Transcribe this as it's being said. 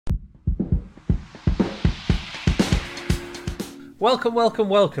Welcome, welcome,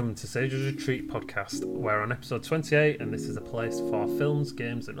 welcome to Sage's Retreat podcast. We're on episode 28 and this is a place for films,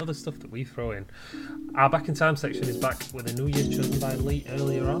 games and other stuff that we throw in. Our Back in Time section is back with a new year chosen by Lee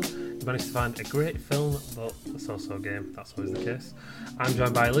earlier on. We managed to find a great film, but it's also a game, that's always the case. I'm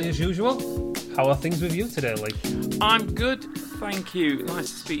joined by Lee as usual. How are things with you today, Lee? I'm good, thank you.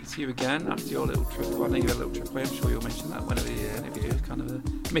 Nice to speak to you again after your little trip. Well, I know you had a little trip away, I'm sure you'll mention that whenever you're kind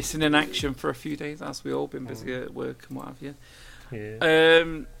of missing in action for a few days, as we all been busy at work and what have you.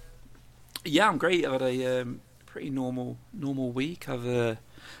 Yeah, I'm great. I've had a pretty normal week. I've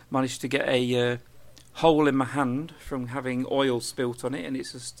managed to get a hole in my hand from having oil spilt on it, and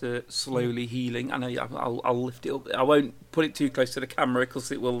it's just slowly healing. I know I'll lift it up. I won't put it too close to the camera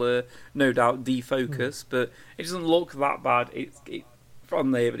because it will no doubt defocus. But it doesn't look that bad. It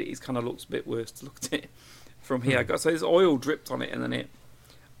from there, but it kind of looks a bit worse to look at it from here. So there's oil dripped on it, and then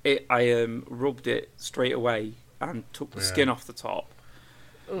I rubbed it straight away and took the skin off the top.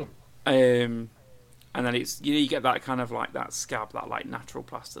 Oh. And then it's you get that kind of like that scab, that like natural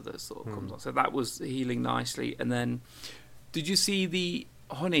plaster that sort of comes on. So that was healing nicely. And then, did you see the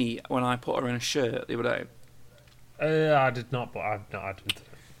honey when I put her in a shirt the other day? I did not, but I've not had it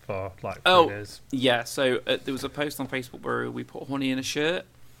for like 3 days. Yeah. So there was a post on Facebook where we put honey in a shirt.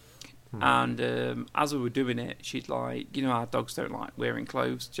 And as we were doing it, she'd like, our dogs don't like wearing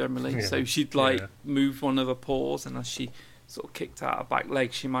clothes generally, so she'd move one of her paws, and as she sort of kicked out her back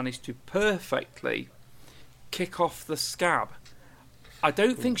leg, she managed to perfectly kick off the scab. I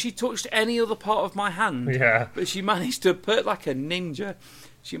don't think she touched any other part of my hand, but she managed to put like a ninja.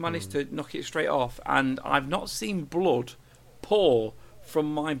 She managed to knock it straight off, and I've not seen blood pour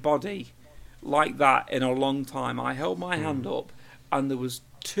from my body like that in a long time. I held my hand up, and there was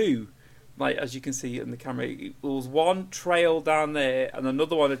two. Like, as you can see in the camera, it was one trail down there, and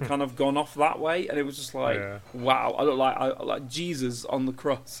another one had kind of gone off that way, and it was just like, wow! I look like Jesus on the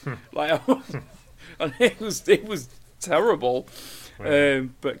cross, and it was terrible.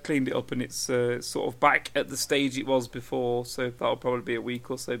 But cleaned it up, and it's sort of back at the stage it was before. So that'll probably be a week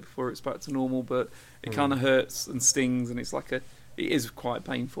or so before it's back to normal. But it kind of hurts and stings, and it's like it is quite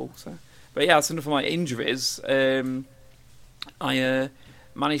painful. So, but yeah, that's enough of my injuries. I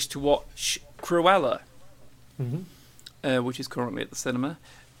managed to watch Cruella, which is currently at the cinema,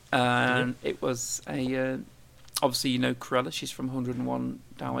 and it was obviously Cruella. She's from 101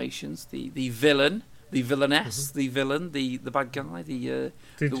 Dalmatians, the villain, the villainess, the villain, the bad guy. Did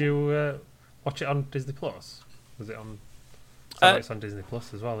you watch it on Disney Plus? Was it on? It's on Disney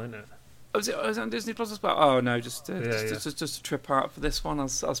Plus as well, isn't it? Was it on Disney Plus as well? Oh no, just a trip out for this one,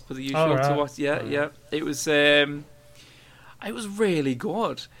 as per the usual. To watch. Yeah. It was. It was really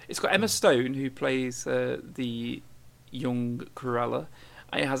good. It's got Emma Stone, who plays the young Cruella.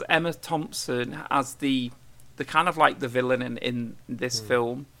 It has Emma Thompson as the kind of like the villain in this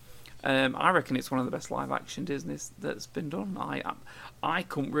film. I reckon it's one of the best live action Disney that's been done. I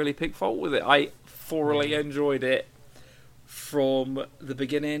couldn't really pick fault with it. I thoroughly enjoyed it from the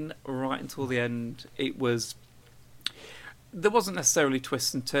beginning right until the end. There wasn't necessarily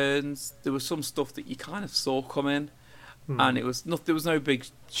twists and turns. There was some stuff that you kind of saw coming. And there was no big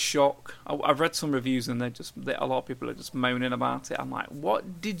shock. I've read some reviews, and a lot of people are just moaning about it. I'm like,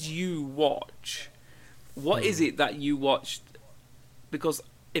 what did you watch? What is it that you watched? Because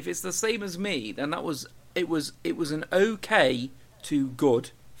if it's the same as me, then it was an okay to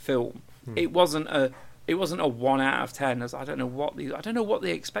good film. It wasn't a 1 out of 10. As I don't know what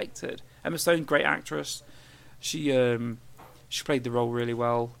they expected. Emma Stone, great actress. She played the role really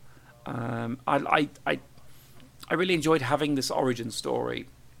well. I really enjoyed having this origin story,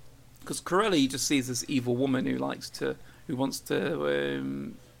 because Cruella, you just sees this evil woman who wants to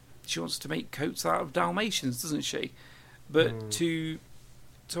make coats out of Dalmatians, doesn't she? But to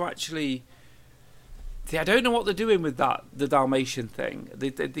actually, I don't know what they're doing with the Dalmatian thing.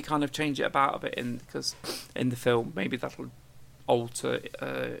 They kind of change it about a bit because in the film maybe that'll alter.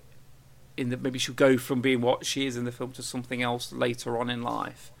 Maybe she'll go from being what she is in the film to something else later on in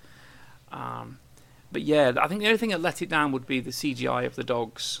life. But yeah, I think the only thing that let it down would be the CGI of the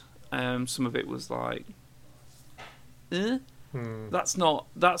dogs. Some of it was like, that's not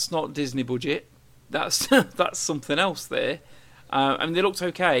Disney budget. That's something else there. I mean, they looked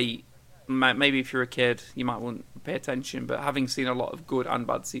okay. Maybe if you're a kid, you might want to pay attention. But having seen a lot of good and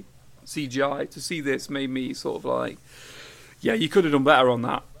bad CGI, to see this made me sort of like, yeah, you could have done better on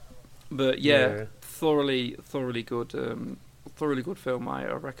that. But yeah. thoroughly good film.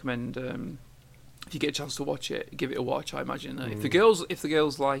 I recommend. If you get a chance to watch it, give it a watch. I imagine if the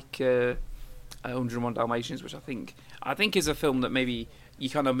girls like 101 Dalmatians, which I think is a film that maybe you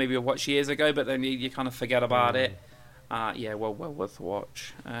kind of maybe watched years ago, but then you kind of forget about it. Yeah, well worth a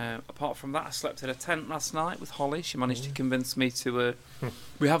watch. Apart from that, I slept in a tent last night with Holly. She managed to convince me to...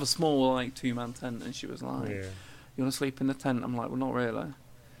 we have a small, 2-man tent, and she was like, you want to sleep in the tent? I'm like, well, not really.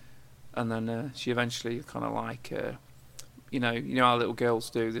 And then she eventually kind of you know how little girls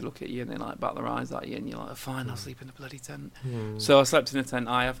do. They look at you and they bat their eyes at you, and you're like, fine, I'll sleep in the bloody tent. So I slept in a tent.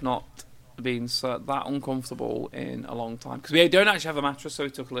 I have not been that uncomfortable in a long time, because we don't actually have a mattress, so we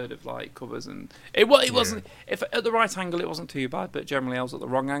took a load of covers, and it wasn't, if at the right angle it wasn't too bad, but generally I was at the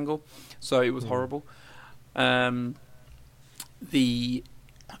wrong angle, so it was horrible. The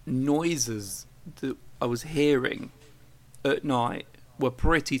noises that I was hearing at night were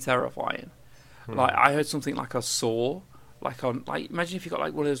pretty terrifying. I heard something like a saw, imagine if you got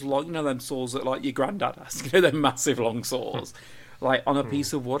one of those long, them saws that your granddad has, them massive long saws. On a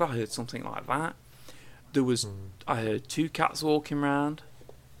piece of wood, I heard something like that. There was, I heard 2 cats walking around,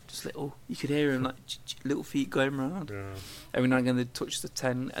 just little. You could hear them little feet going around. Yeah. Every now and again they'd touch the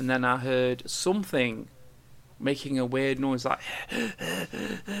tent, and then I heard something making a weird noise, and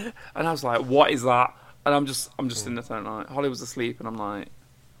I was like, "What is that?" And I'm just in the tent. Holly was asleep, and I'm like,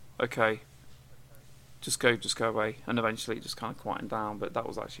 "Okay, just go away." And eventually, it just kind of quieted down. But that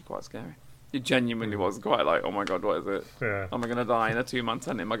was actually quite scary. It genuinely was quite oh my god, what is it? Yeah. Am I going to die in a 2-man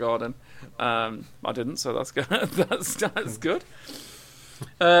tent in my garden? I didn't, so that's good. that's good.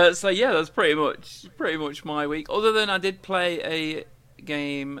 So yeah, that's pretty much my week. Other than I did play a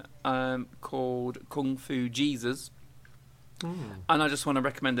game called Kung Fu Jesus, and I just want to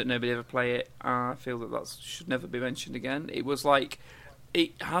recommend that nobody ever play it. I feel that should never be mentioned again. It was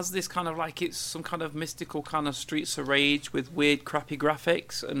it has this kind of it's some kind of mystical kind of Streets of Rage with weird crappy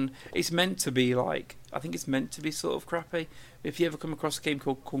graphics, and it's meant to be I think it's meant to be sort of crappy. If you ever come across a game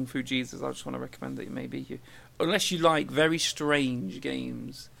called Kung Fu Jesus, I just want to recommend that unless you like very strange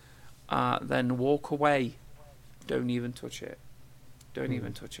games, then walk away. Don't even touch it.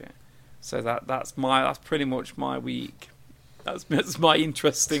 Even touch it. So that's pretty much my week. That's my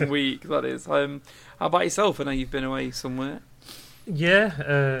interesting week. That is. How about yourself? I know you've been away somewhere.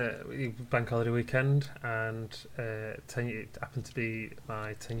 Yeah, bank holiday weekend, and it happened to be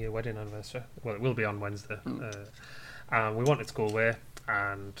my 10-year wedding anniversary. Well, it will be on Wednesday. And we wanted to go away,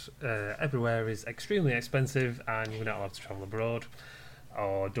 and everywhere is extremely expensive, and you're not allowed to travel abroad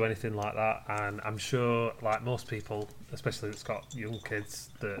or do anything like that. And I'm sure, most people, especially that's got young kids,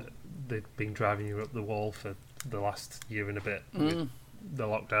 that they've been driving you up the wall for the last year and a bit with the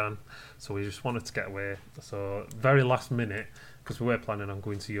lockdown. So we just wanted to get away. So very last minute, because we were planning on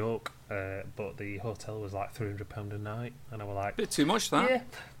going to York, but the hotel was £300 a night, and I was like, bit too much, that.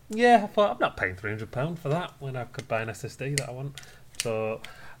 Yeah. I thought, I'm not paying £300 for that when I could buy an SSD that I want. So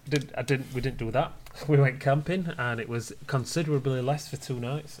we didn't do that. We went camping, and it was considerably less for 2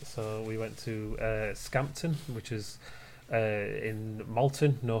 nights. So we went to Scampton, which is in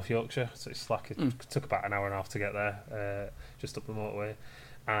Malton, North Yorkshire. So it's it took about an hour and a half to get there, just up the motorway.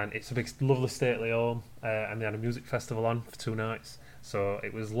 And it's a big, lovely stately home, and they had a music festival on for 2 nights. So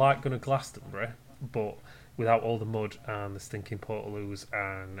it was like going to Glastonbury, but without all the mud and the stinking portaloos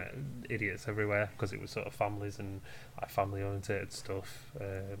and idiots everywhere, because it was sort of families and family-orientated stuff.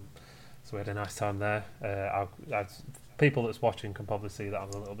 So we had a nice time there. People that's watching can probably see that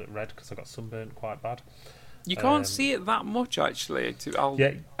I'm a little bit red because I got sunburnt quite bad. You can't see it that much, actually.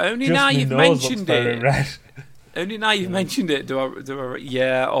 Only now you've mentioned it. Red. Only now you've mentioned it, do I?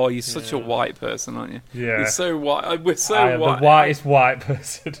 Yeah. Oh, you're such a white person, aren't you? Yeah. You're so white. We're so I am white. the whitest white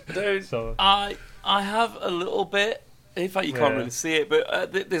person. So. I have a little bit. In fact, you can't really see it,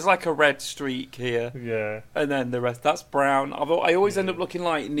 but there's a red streak here. Yeah. And then the rest, that's brown. I always end up looking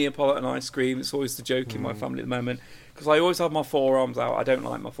like Neapolitan ice cream. It's always the joke in my family at the moment, because I always have my forearms out. I don't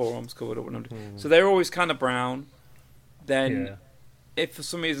like my forearms covered up. So they're always kind of brown. Then, if for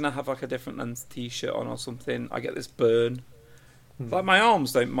some reason I have a different length t-shirt on or something, I get this burn.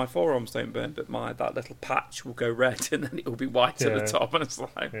 My forearms don't burn, but that little patch will go red, and then it will be white at the top, and it's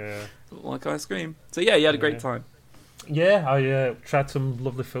like ice cream. So you had a great time. Yeah, I tried some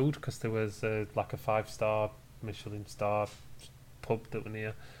lovely food, because there was a 5-star Michelin star pub that were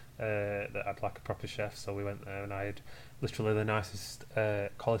near that had a proper chef. So we went there, and I had literally the nicest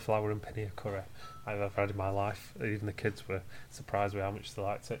cauliflower and paneer curry I've ever had in my life. Even the kids were surprised with how much they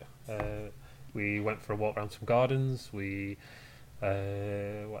liked it. We went for a walk around some gardens. We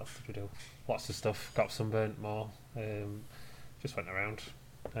what else did we do? Lots of stuff. Got sunburnt more. Just went around.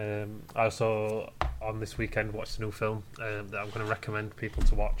 I also, on this weekend, watched a new film that I'm going to recommend people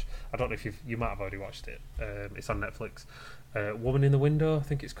to watch. I don't know if you might have already watched it. It's on Netflix. Woman in the Window, I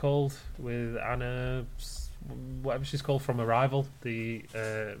think it's called, with Anna, whatever she's called from Arrival, the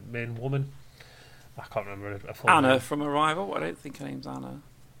main woman. I can't remember a full Anna name. from Arrival. I don't think her name's Anna.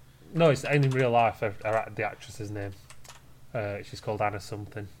 No, it's in real life. The actress's name. She's called Anna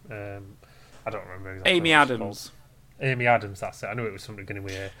something. I don't remember exactly. Amy Adams. Amy Adams. That's it. I knew it was something beginning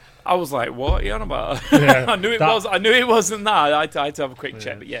with A. I was like, "What are you on about?" Yeah, I knew it was. I knew it wasn't that. I had to have a quick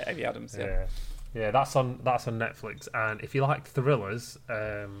check, but yeah, Amy Adams. Yeah. That's on Netflix. And if you like thrillers,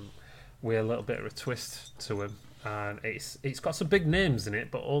 we're a little bit of a twist to them, and it's got some big names in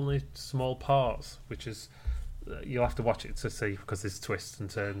it, but only small parts, which is you'll have to watch it to see because there's twists and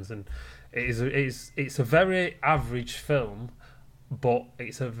turns, and it's a very average film. But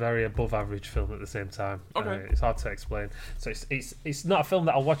it's a very above average film at the same time. Okay. It's hard to explain. So it's not a film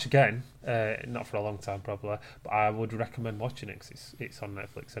that I'll watch again, not for a long time probably, but I would recommend watching it because it's on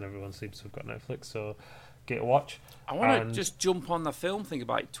Netflix and everyone seems to have got Netflix, so get a watch. I want to just jump on the film thing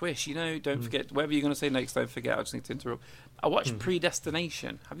about Twist. Don't forget, whatever you're going to say next, don't forget. I just need to interrupt. I watched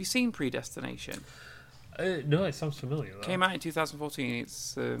Predestination. Have you seen Predestination? No, it sounds familiar. Though. Came out in 2014.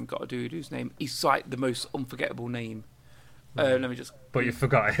 It's got a dude whose name is like the most unforgettable name. Let me just. But you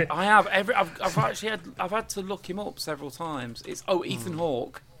forgot it. I have. I've actually had to look him up several times. It's Ethan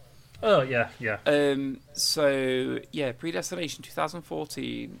Hawke. Oh yeah. So yeah, Predestination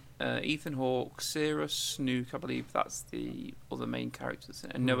 2014. Ethan Hawke, Sarah Snook, I believe that's the other main characters,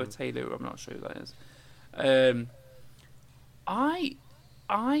 and Noah Taylor. I'm not sure who that is.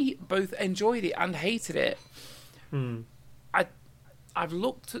 I both enjoyed it and hated it. I've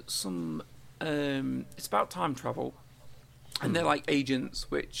looked at some. It's about time travel. And they're like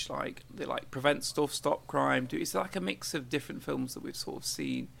agents which they prevent stuff, stop crime. It's like a mix of different films that we've sort of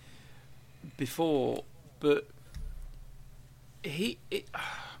seen before. But I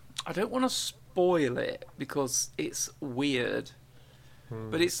don't want to spoil it because it's weird.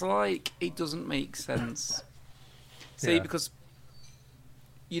 But it's like it doesn't make sense. See, because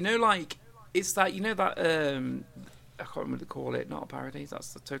it's that that I can't remember what to call it. Not a parody.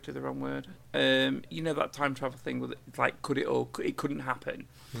 That's totally the wrong word. That time travel thing with could it or it couldn't happen.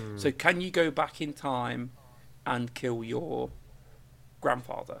 So can you go back in time and kill your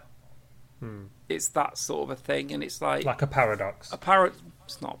grandfather? It's that sort of a thing, and it's like a paradox.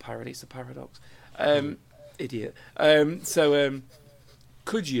 It's not a parody. It's a paradox. Idiot.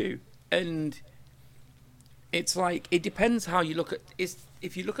 Could you? And it's like it depends how you look at.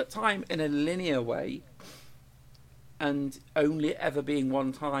 If you look at time in a linear way. And only ever being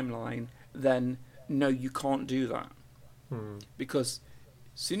one timeline, then no, you can't do that. Because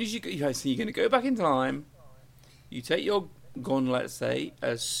as soon as you're going to go back in time, you take your gun, let's say,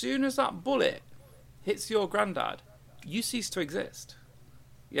 as soon as that bullet hits your granddad, you cease to exist.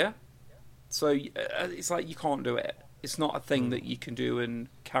 Yeah? So it's like you can't do it. It's not a thing that you can do and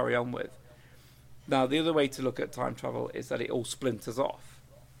carry on with. Now, the other way to look at time travel is that it all splinters off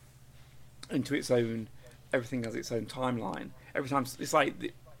into its own... Everything has its own timeline. Every time it's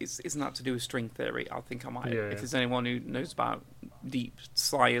like isn't that to do with string theory? I think I might. Yeah. If there's anyone who knows about deep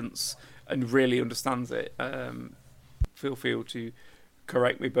science and really understands it, feel free to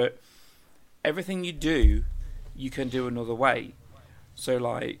correct me. But everything you do, you can do another way. So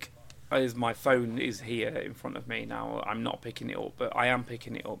as my phone is here in front of me now, I'm not picking it up, but I am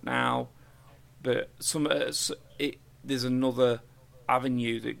picking it up now. But there's another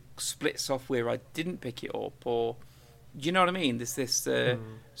avenue that splits off where I didn't pick it up, or do you know what I mean? So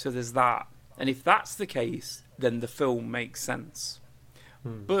there's that, and if that's the case, then the film makes sense.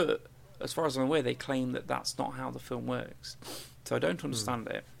 But as far as I'm aware, they claim that that's not how the film works, so I don't understand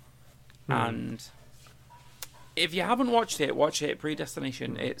it. And if you haven't watched it, watch it.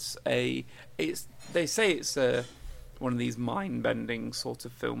 Predestination. They say it's one of these mind-bending sort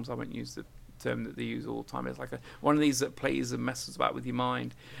of films. I won't use the term that they use all the time. It's like one of these that plays and messes about with your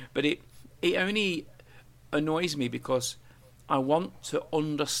mind, but it only annoys me because I want to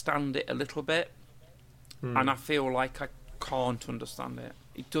understand it a little bit, and I feel like I can't understand it.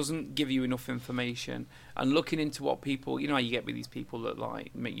 It doesn't give you enough information. And looking into what people, how you get with these people that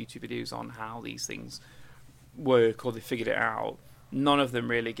make YouTube videos on how these things work or they figured it out, none of them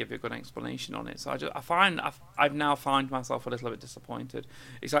really give you a good explanation on it. So I've now find myself a little bit disappointed.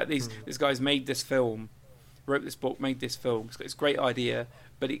 It's like this guy's made this film, wrote this book, made this film. It's got this great idea,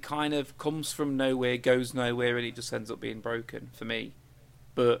 but it kind of comes from nowhere, goes nowhere, and it just ends up being broken for me.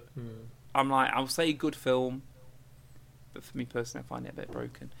 But I'm like, I'll say good film, but for me personally, I find it a bit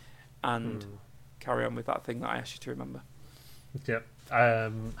broken. And carry on with that thing that I asked you to remember. Yep.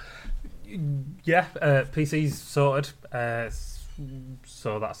 PC's sorted.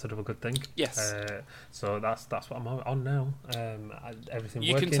 so that's a double good thing. Yes. So that's what I'm on now. Everything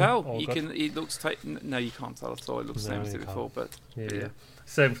you working. Can tell. All you good. can. It looks. No, you can't tell at all. It looks the same as it before, but yeah.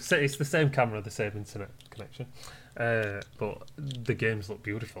 Same. It's the same camera, the same internet connection. But the games look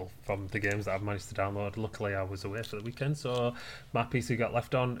beautiful from the games that I've managed to download. Luckily, I was away for the weekend, so my PC got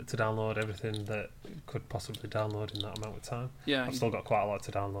left on to download everything that could possibly download in that amount of time. Yeah, I've still got quite a lot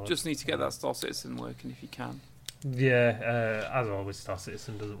to download. Just need to get that Star Citizen working if you can. Yeah, as always, Star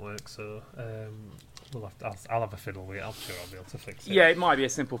Citizen doesn't work, so I'll have a fiddle with it. I'm sure I'll be able to fix it. Yeah, it might be a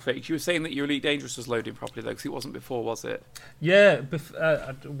simple fix. You were saying that your Elite Dangerous was loading properly, though, because it wasn't before, was it? Yeah,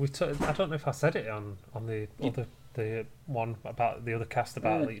 I don't know if I said it on the one about the other cast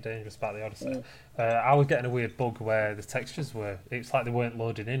about Elite Dangerous, about the Odyssey. I was getting a weird bug where the textures it's like they weren't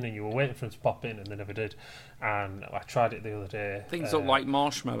loading in and you were waiting for them to pop in and they never did. And I tried it the other day. Things looked like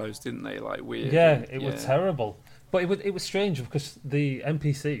marshmallows, didn't they? Like weird. Yeah, it was terrible. But it was strange because the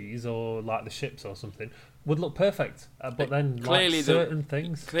NPCs or like the ships or something would look perfect, but then clearly like certain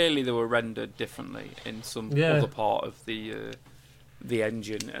things clearly they were rendered differently in some other part of the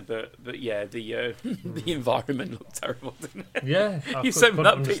engine, but yeah, the environment looked terrible, didn't it? Yeah, you sent me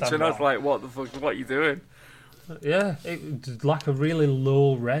that picture, and I was like, "What the fuck? What are you doing?" Yeah, it was like a really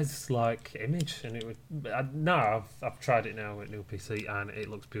low res like image, and it was. I've tried it now with new PC, and it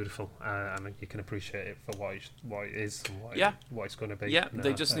looks beautiful. I mean, you can appreciate it for what it is and what it's going to be. Yeah,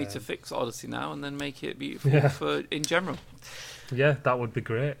 they just need to fix Odyssey now and then make it beautiful for in general. Yeah, that would be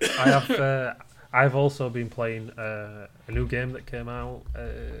great. I've also been playing a new game that came out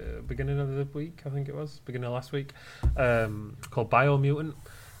beginning of the week, I think it was, beginning of last week, called Biomutant.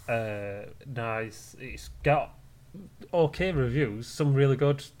 It's got okay reviews, some really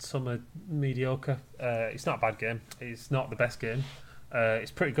good, some are mediocre. It's not a bad game. It's not the best game.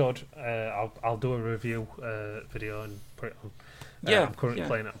 It's pretty good. I'll do a review video and put it on. I'm currently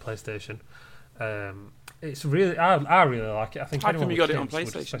playing it on PlayStation. It's really, I really like it. I think. How come you got it on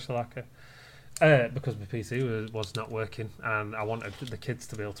PlayStation? Especially like it. Because my PC was not working, and I wanted the kids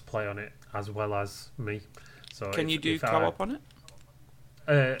to be able to play on it as well as me. So can you do co-op on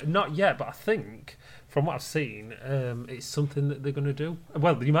it? Not yet, but I think from what I've seen, it's something that they're going to do.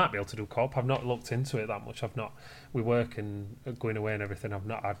 Well, you might be able to do co-op. I've not looked into it that much. We work and going away and everything.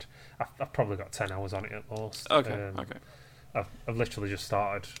 I've probably got 10 hours on it at most. Okay. I've literally just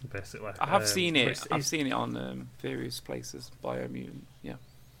started, basically. I have seen it. I've seen it on various places. Biomutant, yeah.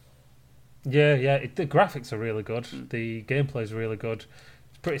 Yeah. The graphics are really good. The gameplay is really good.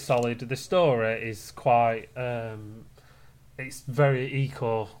 It's pretty solid. The story is quite. It's very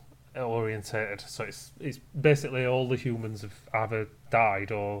eco orientated. So it's basically all the humans have either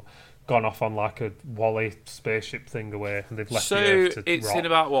died or gone off on like a Wall-E spaceship thing away, and they've left the Earth to it's rot. In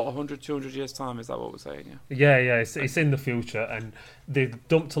about 100, 200 years time. Is that what we're saying? Yeah. It's in the future, and they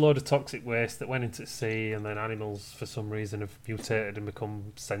dumped a load of toxic waste that went into the sea, and then animals for some reason have mutated and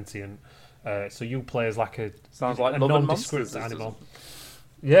become sentient. So you play as like a nondescript animal.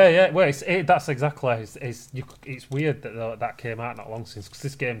 Yeah. Well, that's exactly. It's weird that came out not long since, because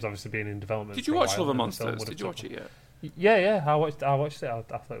this game's obviously been in development. Did you watch Love and Monsters? Did you watch it yet? Yeah. I watched it. I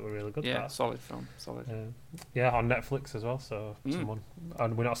thought it was really good. Yeah, solid film. Solid. On Netflix as well. So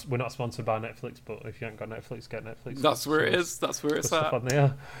and we're not sponsored by Netflix, but if you haven't got Netflix, get Netflix. That's where it is. That's where it's at. On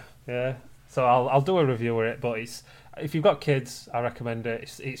there. Yeah. So I'll do a review of it, but if you've got kids, I recommend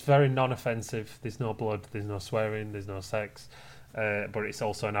it. It's very non-offensive. There's no blood. There's no swearing. There's no sex. But it's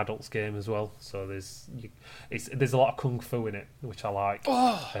also an adult's game as well, so there's a lot of kung fu in it, which I like.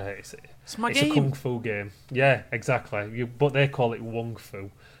 It's my game. It's a kung fu game. Yeah, exactly. But they call it wung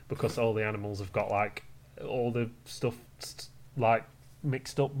fu because all the animals have got like all the stuff like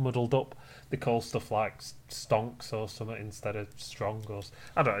mixed up, muddled up. They call stuff like stonks or something instead of strong. Or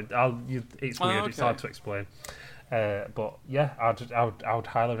I don't know. It's weird. Okay. It's hard to explain. But yeah, I would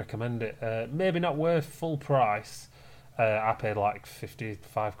highly recommend it. Maybe not worth full price. I paid like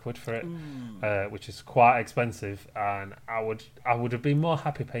 55 quid for it, which is quite expensive, and I would have been more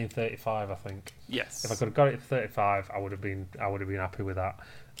happy paying 35. I think. Yes. If I could have got it for 35, I would have been happy with that,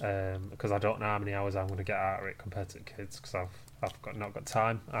 because I don't know how many hours I'm going to get out of it compared to the kids, because I've not got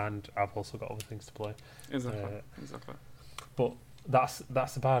time, and I've also got other things to play. Exactly. But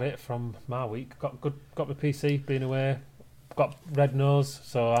that's about it from my week. Got my PC, been away. Got red nose,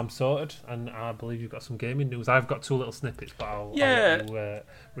 so I'm sorted, and I believe you've got some gaming news. I've got 2 little snippets, but I'll let you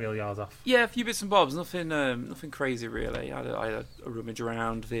reel yours off. Yeah, a few bits and bobs, nothing crazy really. I had a rummage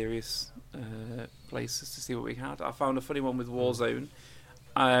around various places to see what we had. I found a funny one with Warzone.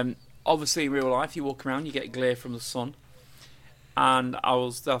 Obviously, in real life, you walk around, you get glare from the sun. And I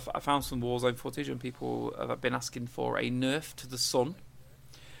found some Warzone footage, and people have been asking for a nerf to the sun,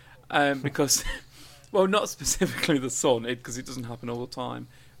 because, well, not specifically the sun, because it doesn't happen all the time.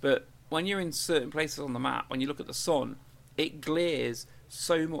 But when you're in certain places on the map, when you look at the sun, it glares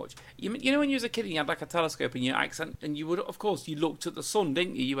so much. You know, when you was a kid and you had like a telescope and you would, of course, you looked at the sun,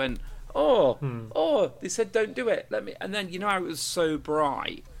 didn't you? You went, oh, they said don't do it. Let me, and then you know how it was so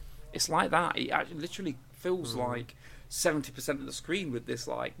bright. It's like that. It actually literally fills like 70% of the screen with this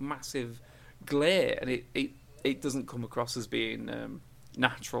like massive glare, and it doesn't come across as being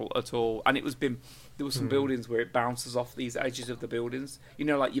natural at all. And there were some buildings where it bounces off these edges of the buildings. You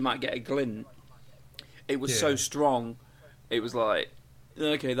know, like you might get a glint. It was so strong. It was like,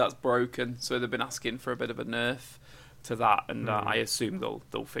 okay, that's broken. So they've been asking for a bit of a nerf to that, and I assume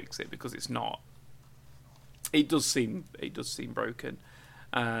they'll fix it, because it's not. It does seem broken.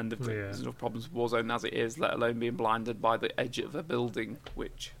 And there's enough problems with Warzone as it is, let alone being blinded by the edge of a building,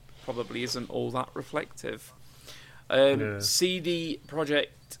 which probably isn't all that reflective. CD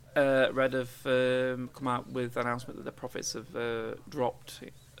Projekt Red have come out with an announcement that the profits have dropped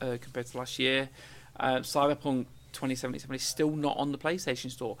compared to last year. Cyberpunk 2077 is still not on the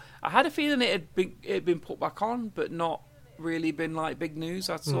PlayStation Store. I had a feeling it had been put back on, but not really been like big news.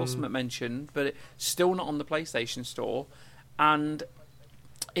 I saw something mentioned, but it's still not on the PlayStation Store. And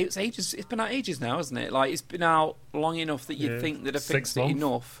it's ages. It's been out ages now, hasn't it? Like, it's been out long enough that you'd think they'd have fixed it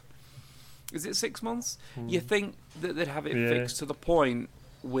enough. Is it 6 months? You think that they'd have it fixed to the point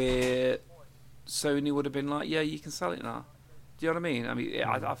where Sony would have been like, "Yeah, you can sell it now." Do you know what I mean? I mean,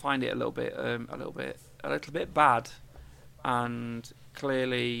 I find it a little bit bad, and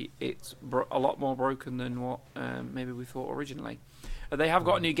clearly it's a lot more broken than what maybe we thought originally. They have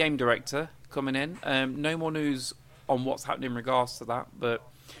got a new game director coming in. No more news on what's happening in regards to that, but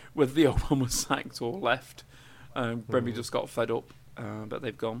whether the old one was sacked or left, Remedy just got fed up, but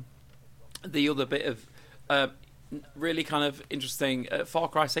they've gone. The other bit of really kind of interesting, Far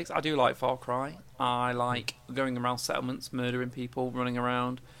Cry 6. I do like Far Cry. I like going around settlements, murdering people, running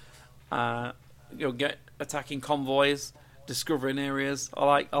around, attacking convoys, discovering areas. I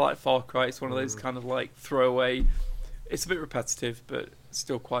like Far Cry. It's one of those kind of like throwaway. It's a bit repetitive, but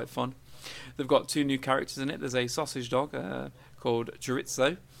still quite fun. They've got 2 new characters in it. There's a sausage dog called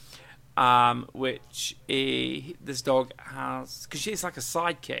Chorizo, which this dog has, because she's like a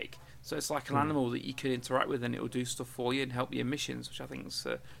sidekick. So it's like an animal that you could interact with, and it will do stuff for you and help you in missions, which I think is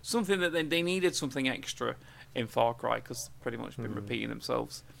something that they needed something extra in Far Cry, because they've pretty much been repeating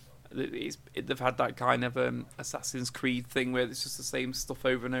themselves. They've had that kind of Assassin's Creed thing where it's just the same stuff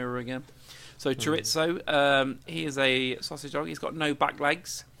over and over again. So Chorizo, he is a sausage dog. He's got no back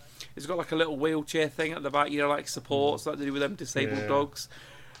legs. He's got like a little wheelchair thing at the back, like supports like they do with them disabled dogs.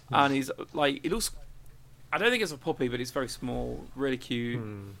 And he's like, it looks, I don't think it's a puppy, but it's very small, really cute.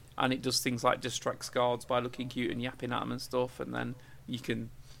 And it does things like distracts guards by looking cute and yapping at them and stuff. And then you can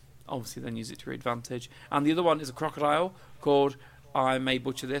obviously then use it to your advantage. And the other one is a crocodile called, I may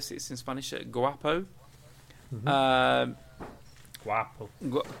butcher this, it's in Spanish, Guapo. Guapo.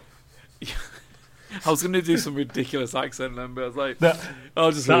 I was going to do some ridiculous accent then, but I was like,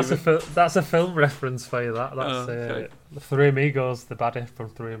 I'll just that's a film reference for you. That's the Three Amigos. The baddie from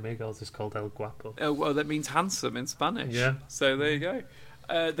Three Amigos is called El Guapo. Oh, well, that means handsome in Spanish. Yeah. So there you go.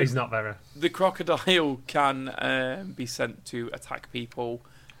 He's not very. The crocodile can be sent to attack people,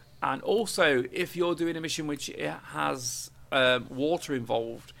 and also if you're doing a mission which has water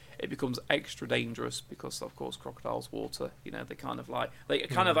involved, it becomes extra dangerous because, of course, crocodiles, water. They kind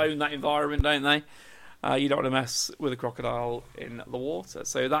of own that environment, don't they? You don't want to mess with a crocodile in the water,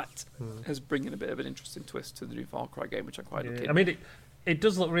 so that is bringing a bit of an interesting twist to the new Far Cry game, which I'm quite looking. I mean, it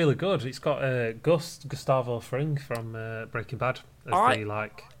does look really good. It's got Gustavo Fring from Breaking Bad as the main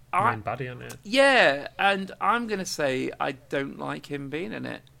baddie on it. Yeah, and I'm going to say I don't like him being in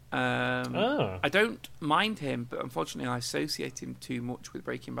it. I don't mind him, but unfortunately I associate him too much with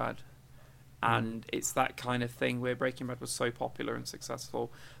Breaking Bad. And it's that kind of thing where Breaking Bad was so popular and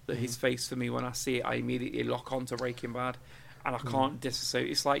successful that his face, for me, when I see it, I immediately lock onto Breaking Bad, and I can't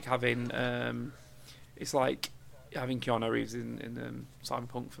disassociate. It's like having Keanu Reeves in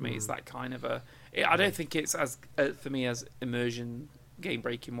Cyberpunk for me. It's that kind of I don't think it's as for me as immersion, game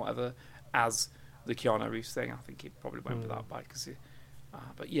breaking, whatever, as the Keanu Reeves thing. I think he probably went with that bike because.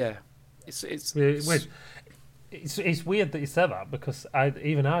 But yeah, it's weird. It's weird that you said that, because I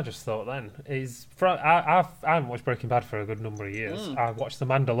just thought then I haven't watched Breaking Bad for a good number of years. I've watched The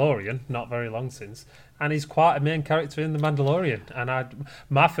Mandalorian not very long since, and he's quite a main character in The Mandalorian. And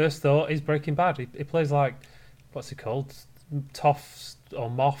my first thought is Breaking Bad. He plays like, what's he called? Moff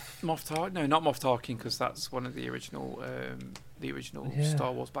Tarkin? No, not Moff Tarkin, because that's one of the original the original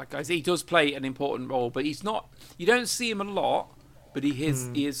Star Wars bad guys. He does play an important role, but he's not. You don't see him a lot, but he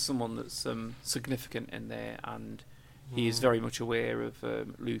is someone that's significant in there, and he is very much aware of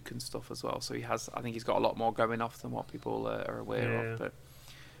Luke and stuff as well. So I think he's got a lot more going off than what people are aware of.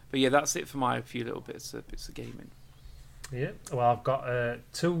 But yeah, that's it for my few little bits of gaming. Yeah, well, I've got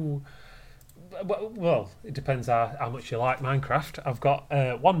two. Well, it depends how much you like Minecraft. I've got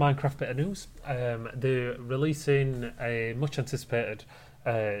one Minecraft bit of news. They're releasing a much anticipated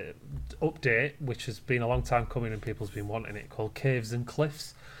update, which has been a long time coming and people's been wanting it, called Caves and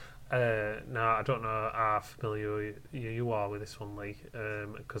Cliffs. Now, I don't know how familiar you are with this one, Lee,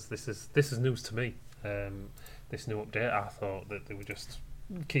 because this is news to me. This new update, I thought that they were just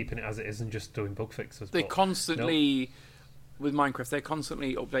keeping it as it is and just doing bug fixes. They constantly, with Minecraft, they're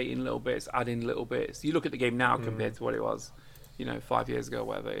constantly updating little bits, adding little bits. You look at the game now compared to what it was, 5 years ago,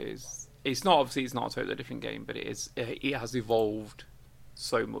 whatever it is. It's not a totally different game, but it has evolved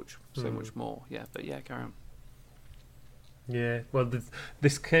so much more. Yeah, but yeah, carry on. Yeah, well,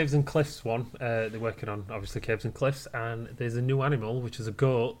 this Caves and Cliffs one, they're working on, obviously, Caves and Cliffs, and there's a new animal, which is a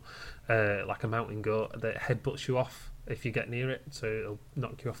goat, like a mountain goat, that headbutts you off if you get near it, so it'll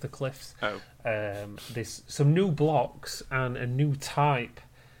knock you off the cliffs. There's some new blocks and a new type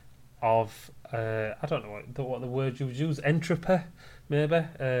of, I don't know what the word you would use, entropy, maybe.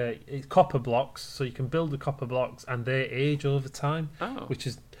 It's copper blocks, so you can build the copper blocks, and they age over time, which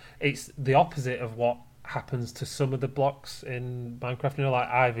is, it's the opposite of what happens to some of the blocks in Minecraft. Like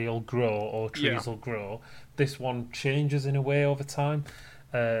ivy will grow or trees will grow. This one changes in a way over time,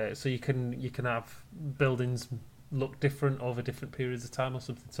 so you can have buildings look different over different periods of time or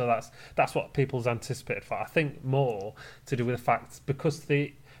something. So that's what people's anticipated for. I think more to do with the fact, because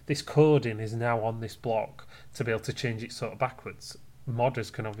this coding is now on this block, to be able to change it sort of backwards.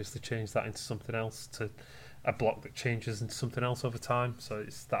 Modders can obviously change that into something else, to a block that changes into something else over time. So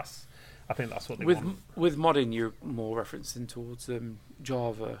I think that's what they want. With modding, you're more referencing towards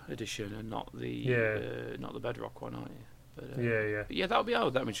Java edition and not the Bedrock one, aren't you? But, But yeah, that would be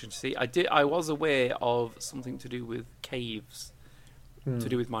interesting to see. I was aware of something to do with caves, to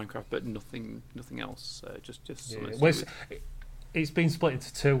do with Minecraft, but nothing else. Just it's been split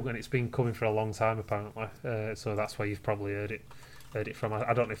into two, and it's been coming for a long time apparently. So that's why you've probably heard it from.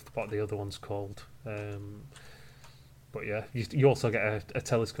 I don't know what the other one's called. But yeah, you also get a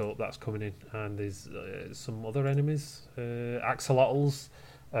telescope that's coming in, and there's some other enemies, axolotls,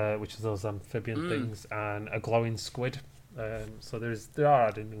 which is those amphibian things, and a glowing squid. So they are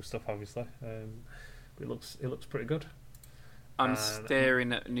adding new stuff, obviously. But it looks pretty good. I'm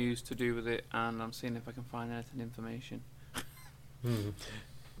staring at news to do with it, and I'm seeing if I can find anything information.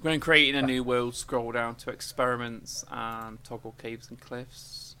 When creating a new world, scroll down to experiments and toggle caves and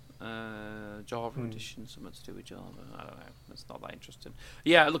cliffs. Java edition, something to do with Java. I don't know. It's not that interesting.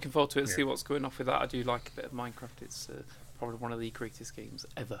 Yeah, looking forward to it. See what's going off with that. I do like a bit of Minecraft. It's probably one of the greatest games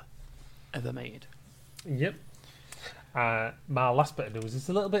ever made. Yep. My last bit of news is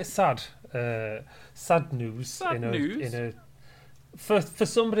a little bit sad. Sad news. For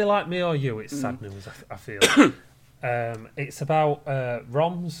somebody like me or you, it's sad news. I feel. It's about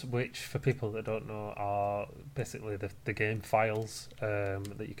ROMs, which, for people that don't know, are basically the game files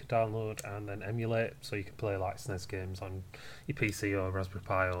that you can download and then emulate, so you can play like SNES games on your PC or Raspberry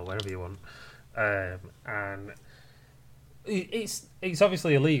Pi or wherever you want. And it's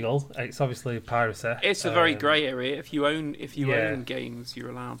obviously illegal. It's obviously piracy. It's a very grey area. If you own games,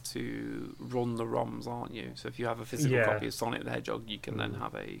 you're allowed to run the ROMs, aren't you? So if you have a physical copy of Sonic the Hedgehog, you can then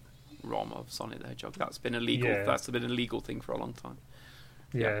have a ROM of Sonic the Hedgehog. That's been illegal. That's been a legal thing for a long time.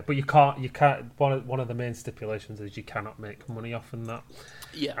 Yeah, but you can't. One of the main stipulations is you cannot make money off in that.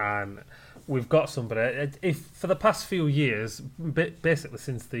 Yeah, and we've got somebody. If for the past few years, basically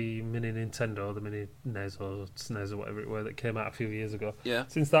since the mini Nintendo, the mini NES or SNES or whatever it were that came out a few years ago. Yeah.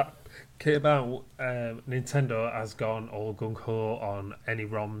 Since that came out, Nintendo has gone all gung ho on any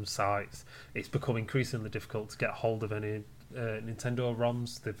ROM sites. It's become increasingly difficult to get hold of any Nintendo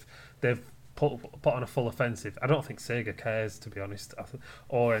ROMs. They've put on a full offensive. I don't think Sega cares, to be honest,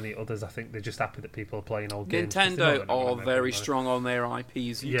 or any others. I think they're just happy that people are playing old games. Nintendo are very strong on their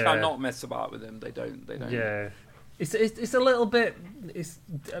IPs. You cannot mess about with them. They don't. Yeah, it's a little bit. It's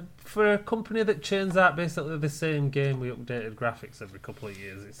for a company that churns out basically the same game with updated graphics every couple of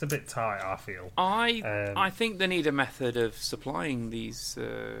years. It's a bit tight, I feel. I think they need a method of supplying these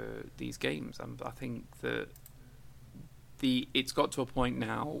games. I think that it's got to a point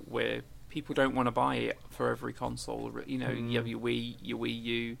now where people don't want to buy it for every console. You have your Wii, your Wii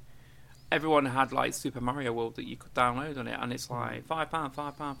U. Everyone had like Super Mario World that you could download on it, and it's like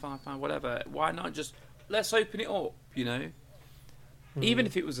 £5, whatever. Why not just let's open it up? even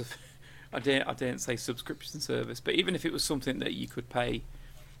if it was I didn't say subscription service, but even if it was something that you could pay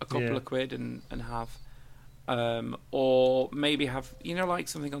a couple of quid and have, or maybe have, like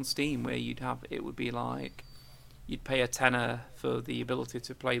something on Steam where it would be like you'd pay a tenner for the ability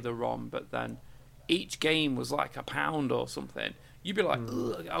to play the ROM, but then each game was like £1 or something. You'd be like,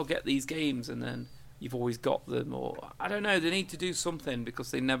 I'll get these games, and then you've always got them, or I don't know. They need to do something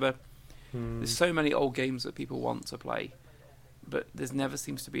because they never. There's so many old games that people want to play, but there never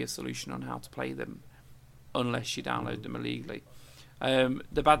seems to be a solution on how to play them unless you download them illegally.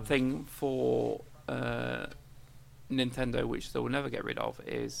 The bad thing for Nintendo, which they will never get rid of,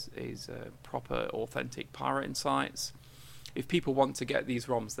 is proper authentic pirating sites. If people want to get these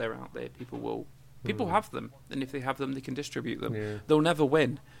ROMs, they're out there. People have them, and if they have them, they can distribute them. They'll never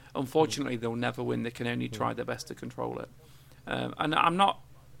win. Unfortunately, they'll never win. They can only try their best to control it. And I'm not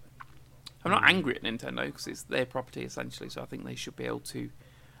angry at Nintendo because it's their property essentially, so I think they should be able to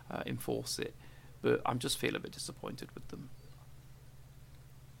enforce it. But I'm just feel a bit disappointed with them.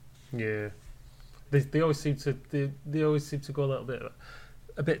 Yeah, they always seem to go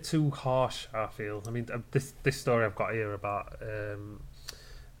a bit too harsh. I feel. I mean, this story I've got here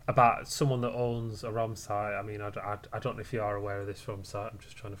about someone that owns a ROM site. I mean, I don't know if you are aware of this ROM site. I'm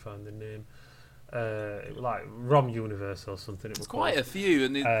just trying to find the name. Like ROM Universe or something. It's quite a few,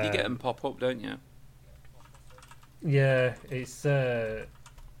 and you get them pop up, don't you? Yeah, it's. I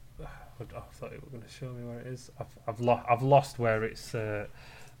thought it were going to show me where it is. I've lost where it's.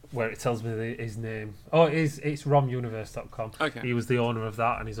 Where it tells me his name. Oh, it's ROMUniverse.com. Okay. He was the owner of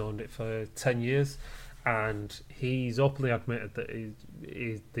that, and he's owned it for 10 years. And he's openly admitted that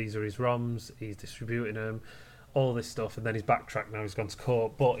these are his ROMs. He's distributing them, all this stuff, and then he's backtracked. Now he's gone to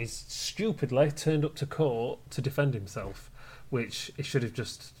court, but he's stupidly turned up to court to defend himself, which he should have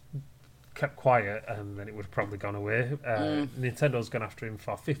just kept quiet, and then it would have probably gone away. Nintendo's gone after him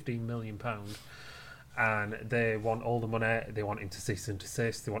for £15 million. And they want all the money, they want him to cease and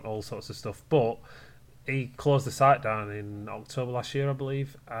desist, they want all sorts of stuff. But he closed the site down in October last year, I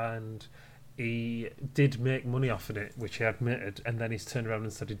believe, and he did make money off of it, which he admitted, and then he's turned around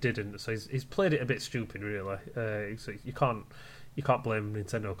and said he didn't. So he's played it a bit stupid, really. So you can't blame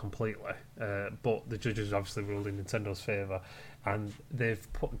Nintendo completely. But the judges obviously ruled in Nintendo's favour, and they've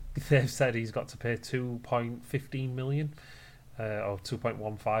said he's got to pay $2.15 million. Or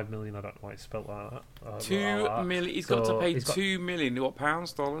 2.15 million. I don't know why it's spelled like that. 2 million. He's got to pay 2 million. What,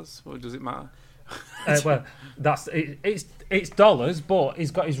 pounds, dollars? Or does it matter? Well, that's it. It's dollars, but he's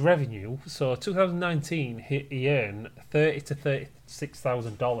got his revenue. So 2019, he earned $30,000 to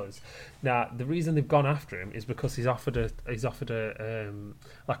 $36,000. Now, the reason they've gone after him is because he's offered a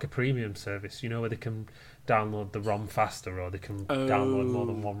like a premium service. Where they can download the ROM faster, or they can download more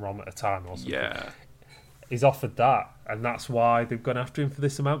than one ROM at a time, or something. Yeah. He's offered that, and that's why they've gone after him for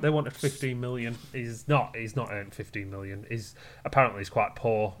this amount. They wanted $15 million. He's not earned $15 million. Apparently he's quite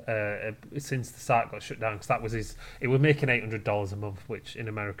poor since the site got shut down, because that was his. He was making $800 a month, which in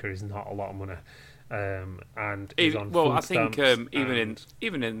America is not a lot of money. And he's on food stamps,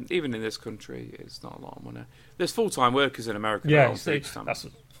 even in this country, it's not a lot of money. There's full-time workers in America. Yeah, on food stamps. Do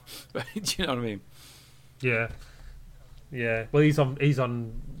you know what I mean? Yeah. Well, he's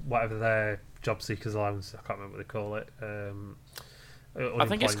on whatever their job seekers allowance. I can't remember what they call it. I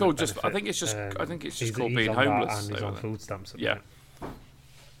think it's called just. I think it's just called being homeless. And he's on food stamps. Yeah.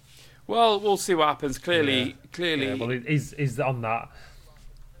 Well, we'll see what happens. Clearly. Yeah, well, he's on that.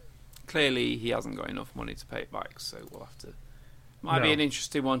 Clearly, he hasn't got enough money to pay it back, so we'll have to. Might be an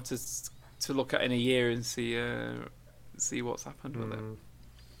interesting one to look at in a year and see what's happened with it.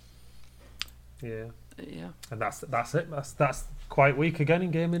 Yeah. And that's it. That's quite weak again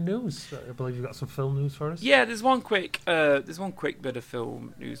in gaming news. I believe you've got some film news for us. Yeah, there's one quick bit of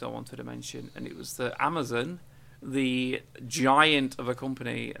film news I wanted to mention, and it was that Amazon, the giant of a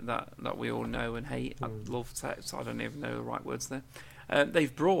company that we all know and hate. I love sex. I don't even know the right words there.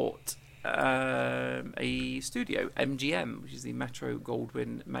 They've brought a studio, MGM, which is the Metro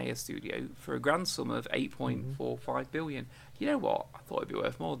Goldwyn Mayer studio, for a grand sum of $8.45 billion. You know what? I thought it'd be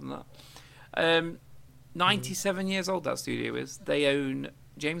worth more than that. 97 years old that studio is. They own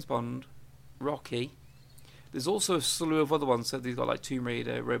James Bond, Rocky. There's also a slew of other ones. So they've got like Tomb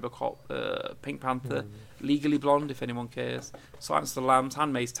Raider, RoboCop, Pink Panther, Legally Blonde, if anyone cares, Silence of the Lambs,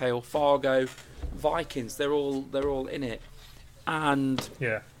 Handmaid's Tale, Fargo, Vikings. They're all in it. And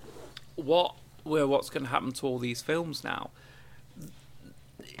what's going to happen to all these films now?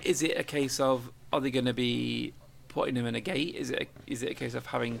 Is it a case of, are they going to be putting them in a gate? Is it a case of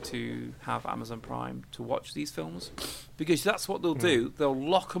having to have Amazon Prime to watch these films? Because that's what they'll do. They'll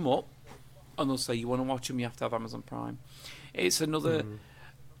lock them up and they'll say you want to watch them, you have to have Amazon Prime. It's another.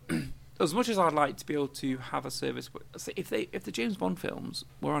 As much as I'd like to be able to have a service, if the James Bond films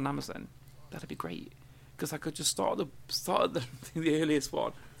were on Amazon, that'd be great, because I could just start at the earliest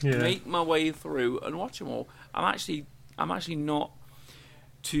one, make my way through and watch them all. I'm actually not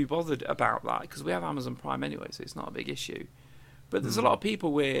too bothered about that, because we have Amazon Prime anyway, so it's not a big issue. But there's a lot of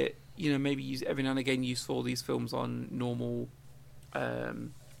people where, you know, maybe use every now and again use all these films on normal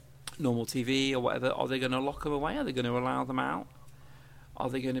TV or whatever. Are they going to lock them away? Are they going to allow them out? Are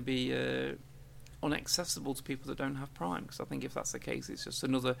they going to be unaccessible to people that don't have Prime? Because I think if that's the case, it's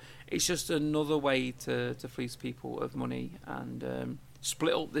just another way to fleece people of money and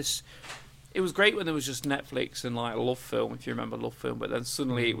split up this. It was great when there was just Netflix and like Love Film, if you remember Love Film, but then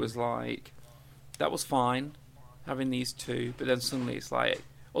suddenly it was like that was fine having these two, but then suddenly it's like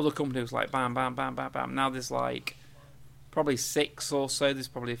other companies was like bam, bam, bam, bam, bam. Now there's like probably 6 or so. There's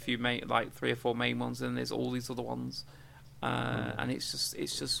probably a few like 3 or 4 main ones, and there's all these other ones. And it's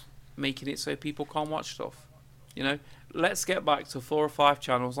just making it so people can't watch stuff. You know, let's get back to 4 or 5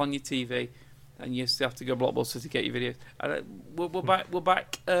 channels on your TV, and you still have to go Blockbuster to get your videos. We're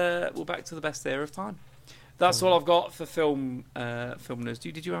back to the best era of time. That's all I've got for film news.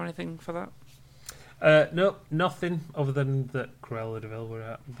 Did you have anything for that? No, nothing other than that Cruella de Vil were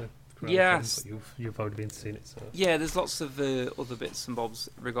at the. Yes, film, but you've already been seeing it. So. Yeah, there's lots of other bits and bobs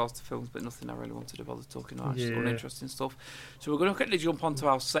in regards to films, but nothing I really wanted to bother talking about. Just uninteresting stuff. So we're going to quickly jump onto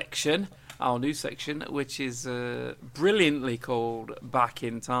our new section, which is brilliantly called Back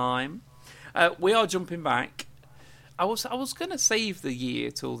in Time. We are jumping back. I was going to save the year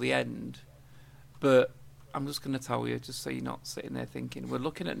till the end, but I'm just going to tell you, just so you're not sitting there thinking. We're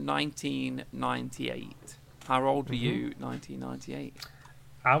looking at 1998. How old were you? 1998.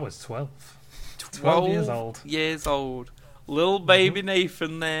 I was 12. 12 years old. Little baby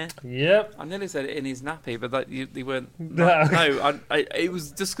Nathan there. Yep. I nearly said it in his nappy, but they weren't. It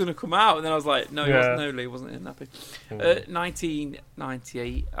was just going to come out, and then I was like, no, Lee wasn't in a nappy.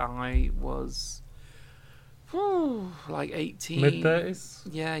 1998, I was like 18. Mid-30s?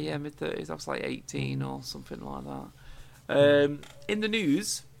 Yeah, mid-30s. I was like 18 or something like that. In the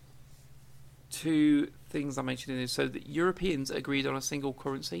news, 2 things I mentioned in this. So the Europeans agreed on a single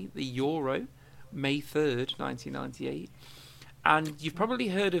currency, the euro, May 3rd, 1998. And you've probably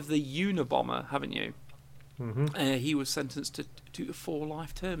heard of the Unabomber, haven't you? Mm-hmm. He was sentenced to 4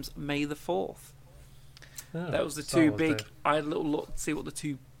 life terms, May the 4th. Oh, that was the 2 big. I had a little look to see what the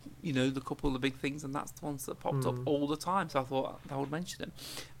 2, the couple of the big things, and that's the ones that popped up all the time. So I thought I would mention them.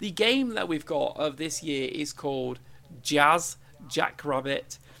 The game that we've got of this year is called Jazz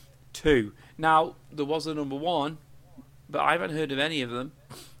Jackrabbit 2. Now, there was a number 1, but I haven't heard of any of them.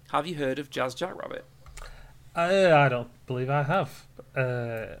 Have you heard of Jazz Jackrabbit? I don't believe I have.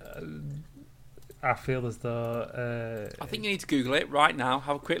 I feel as though... I think you need to Google it right now.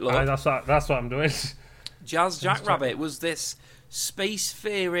 Have a quick look. That's what I'm doing. Jazz Jackrabbit was this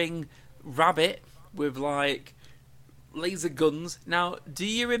spacefaring rabbit with, like, laser guns. Now, do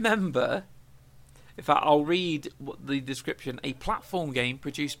you remember... In fact, I'll read the description. A platform game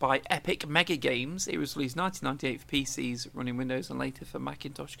produced by Epic Mega Games. It was released 1998 for PCs, running Windows, and later for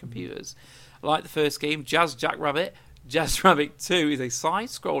Macintosh computers. Like the first game, Jazz Jackrabbit, Jazz Rabbit 2 is a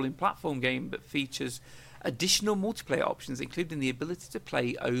side-scrolling platform game that features additional multiplayer options, including the ability to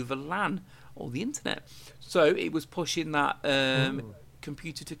play over LAN or the internet. So it was pushing that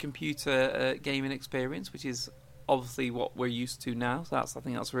computer-to-computer gaming experience, which is obviously what we're used to now. So I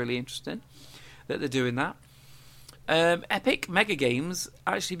think that's really interesting that they're doing that. Epic Mega Games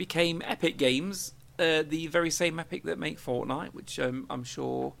actually became Epic Games, the very same Epic that make Fortnite, which I'm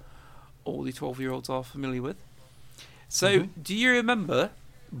sure all the 12-year-olds are familiar with. So, do you remember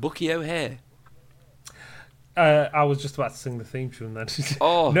Bucky O'Hare? I was just about to sing the theme tune then.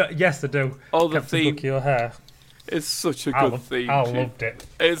 No, yes, I do. Oh, the theme. Bucky O'Hare. It's such a good theme. I loved it.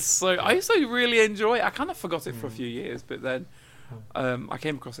 I used to really enjoy it. I kind of forgot it for a few years, but then I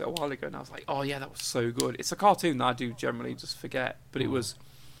came across it a while ago, and I was like, "Oh yeah, that was so good." It's a cartoon that I do generally just forget, but it was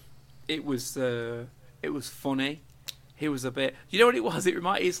funny. It was a bit. You know what it was?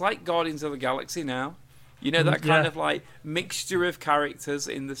 It's like Guardians of the Galaxy now. You know that kind of like mixture of characters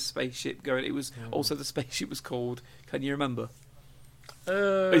in the spaceship going. It was also the spaceship was called. Can you remember?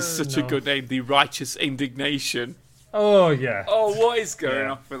 It's such a good name, the Righteous Indignation. Oh yeah. Oh, what is going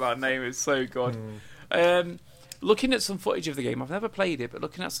on with that name? It's so good. Looking at some footage of the game, I've never played it, but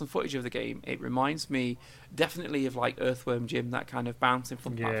looking at some footage of the game, it reminds me definitely of like Earthworm Jim, that kind of bouncing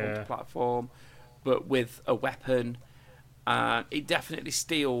from platform to platform, but with a weapon. It definitely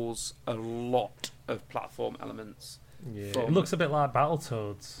steals a lot of platform elements. Yeah, it looks a bit like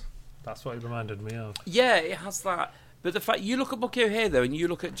Battletoads. That's what it reminded me of. Yeah, it has that. But the fact you look at Bucky O'Hare though, and you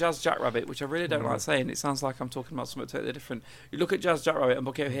look at Jazz Jackrabbit, which I really don't like saying. It sounds like I'm talking about something totally different. You look at Jazz Jackrabbit and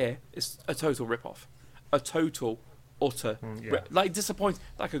Bucky O'Hare, it's a total rip-off, a total, utter, like disappointing.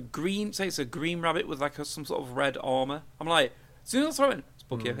 Like a green, say it's a green rabbit with like some sort of red armor. I'm like, as soon as I saw it, it's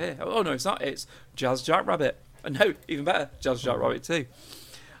Bucky O'Hare. Oh no, it's not. It's Jazz Jackrabbit. And no, even better, Jazz Jackrabbit too.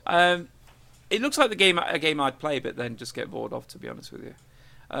 It looks like a game I'd play, but then just get bored of. To be honest with you,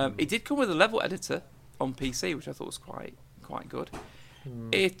 it did come with a level editor on PC, which I thought was quite good.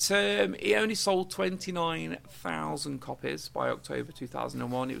 It only sold 29,000 copies by October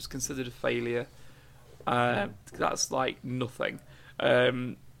 2001. It was considered a failure. That's like nothing.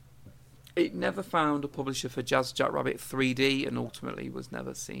 It never found a publisher for Jazz Jackrabbit 3D and ultimately was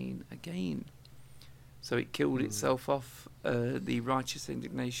never seen again. So it killed itself off. The Righteous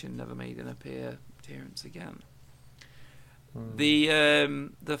Indignation never made an appearance again.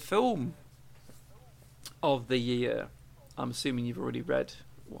 The film of the year, I'm assuming you've already read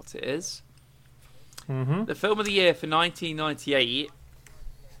what it is. The film of the year for 1998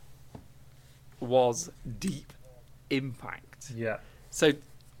 was Deep Impact. Yeah. So,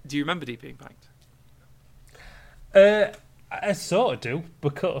 do you remember Deep Impact? I sort of do,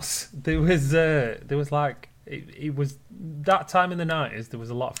 because there was like it was that time in the 90s. There was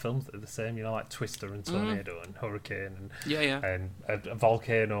a lot of films that are the same, you know, like Twister and Tornado and Hurricane and and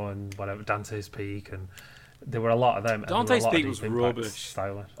Volcano and whatever, Dante's Peak, and there were a lot of them. Dante's Peak was rubbish.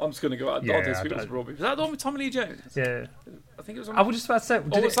 Style. I'm just going to go out. Dante's Peak was rubbish. Was that the one with Tommy Lee Jones? Yeah, I think it was. I was just about to say,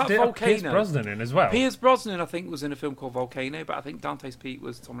 did it have Pierce Brosnan in as well? Pierce Brosnan, I think, was in a film called Volcano, but I think Dante's Peak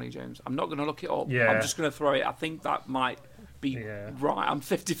was Tommy Lee Jones. I'm not going to look it up. Yeah. I'm just going to throw it. I think that might be right. I'm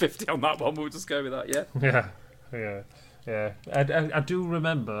 50-50 on that one. We'll just go with that. Yeah. I do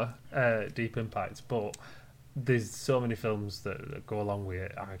remember Deep Impact, but there's so many films that go along with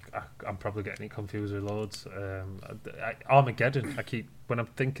it. I'm probably getting it confused with loads. Armageddon. When I'm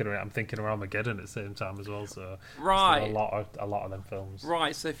thinking of it, I'm thinking of Armageddon at the same time as well. So right, a lot of them films.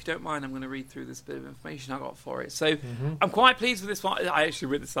 Right. So if you don't mind, I'm going to read through this bit of information I got for it. So I'm quite pleased with this one. I actually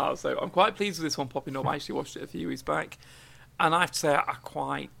read this out, so I'm quite pleased with this one popping up. I actually watched it a few weeks back, and I have to say I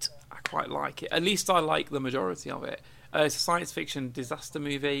quite like it. At least I like the majority of it. It's a science fiction disaster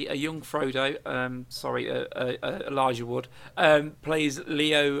movie. A young Frodo, Elijah Wood, plays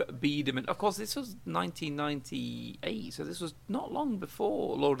Leo Biederman. Of course, this was 1998, so this was not long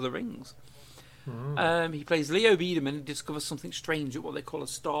before Lord of the Rings. He plays Leo Biederman and discovers something strange at what they call a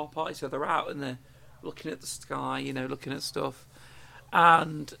star party. So they're out and they're looking at the sky, you know, looking at stuff.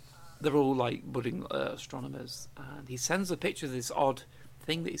 And they're all like budding astronomers. And he sends a picture of this odd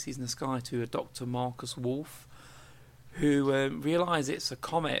thing that he sees in the sky to a Dr. Marcus Wolf, who realise it's a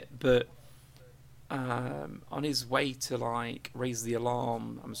comet, but on his way to like raise the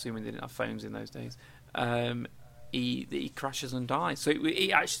alarm, I'm assuming they didn't have phones in those days, he crashes and dies. So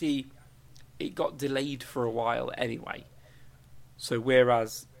it got delayed for a while anyway. So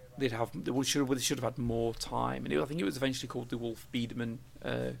whereas they should have had more time, and I think it was eventually called the Wolf Biederman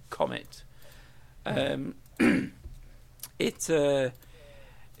comet. They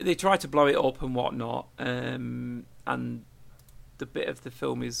tried to blow it up and whatnot. And the bit of the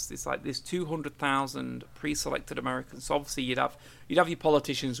film is it's like there's 200,000 pre-selected Americans. So obviously you'd have your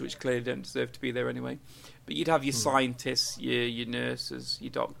politicians, which clearly don't deserve to be there anyway, but you'd have your scientists, your nurses,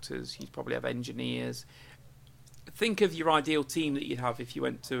 your doctors. You'd probably have engineers. Think of your ideal team that you'd have if you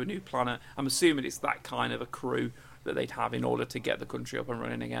went to a new planet. I'm assuming it's that kind of a crew that they'd have in order to get the country up and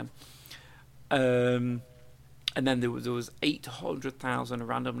running again. And then there was 800,000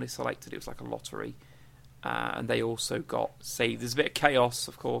 randomly selected. It was like a lottery. And they also got saved. There's a bit of chaos,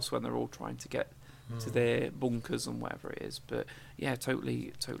 of course, when they're all trying to get to their bunkers and whatever it is. But yeah,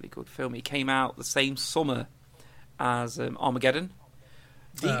 totally good film. It came out the same summer as Armageddon.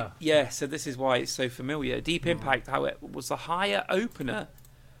 So this is why it's so familiar. Deep Impact, however, was the higher opener.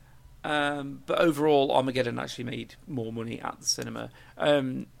 But overall, Armageddon actually made more money at the cinema.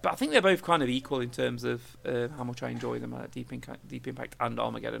 But I think they're both kind of equal in terms of how much I enjoy them. Deep Impact and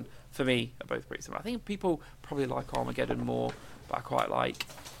Armageddon, for me, are both pretty similar. I think people probably like Armageddon more, but I quite like.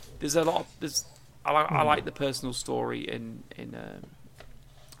 I like the personal story in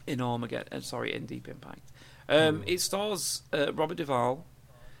Armageddon. In Deep Impact. It stars Robert Duvall,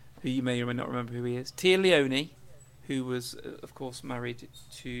 who you may or may not remember who he is. Tia Leone, who was, of course, married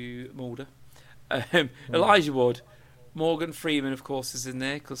to Mulder. Elijah Wood. Morgan Freeman, of course, is in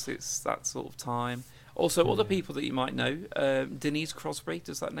there because it's that sort of time. Also, other people that you might know. Denise Crosby,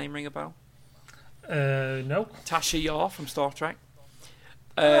 does that name ring a bell? No. Tasha Yar from Star Trek.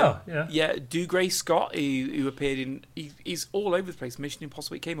 Yeah, Dougray Scott, who appeared in... He's all over the place. Mission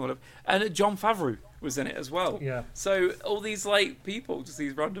Impossible, he came all over. And Jon Favreau was in it as well. Yeah. So all these people, just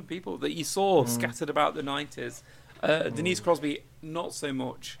these random people that you saw scattered about the 90s. Denise Crosby, not so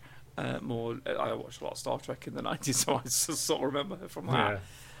much. More, I watched a lot of Star Trek in the 90s, so I sort of remember her from that.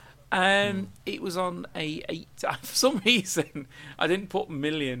 It was on for some reason, I didn't put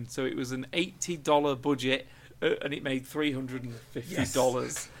million, so it was an $80 budget, and it made $350. Yes.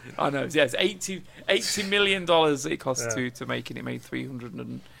 I know, yes, $80 million it cost to make it. It made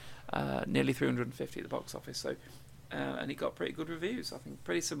nearly $350 at the box office. So, and it got pretty good reviews. I think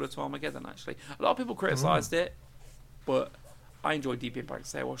pretty similar to Armageddon. Actually, a lot of people criticised it, but I enjoyed Deep Impact.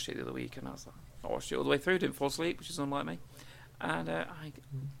 So I watched it the other week, and I watched it all the way through. Didn't fall asleep, which is unlike me, and I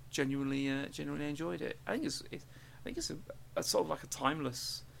genuinely enjoyed it. I think it's a sort of like a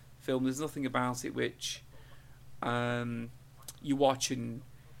timeless film. There's nothing about it which you watch and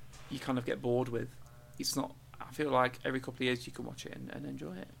you kind of get bored with. It's not. I feel like every couple of years you can watch it and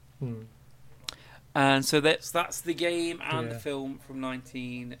enjoy it. And so that's the game and the film from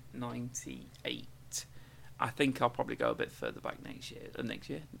 1998. I think I'll probably go a bit further back next year.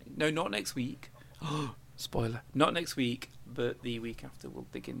 No, not next week. Spoiler. Not next week, but the week after we'll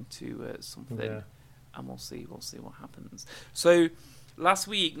dig into something, and we'll see what happens. So last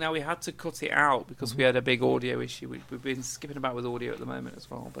week, now we had to cut it out because we had a big audio issue. We've been skipping about with audio at the moment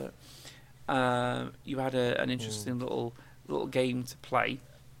as well, but you had an interesting little game to play,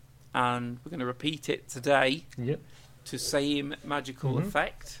 and we're going to repeat it today to same magical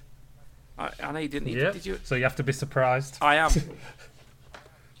effect. I know you didn't. Did you? So you have to be surprised. I am.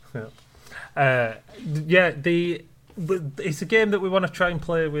 It's a game that we want to try and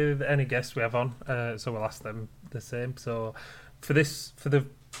play with any guests we have on. So we'll ask them the same. So for the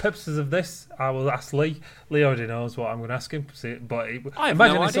purposes of this, I will ask Lee. Lee already knows what I'm going to ask him. But I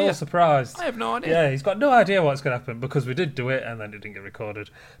imagine he's all surprised. I have no idea. Yeah, he's got no idea what's going to happen because we did do it and then it didn't get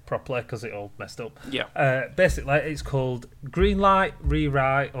recorded properly because it all messed up. Yeah. Basically, it's called Greenlight,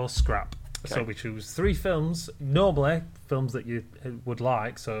 Rewrite, or Scrap. Okay. So we choose 3 films, normally films that you would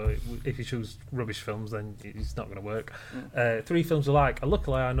like. So if you choose rubbish films, then it's not going to work. 3 films you like.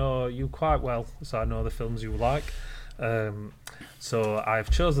 Luckily, I know you quite well, so I know the films you like. So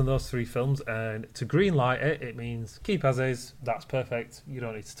I've chosen those 3 films, and to greenlight it means keep as is. That's perfect. You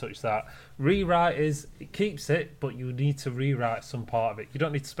don't need to touch that. Rewrite is it keeps it, but you need to rewrite some part of it. You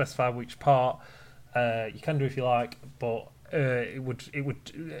don't need to specify which part. You can do if you like, but it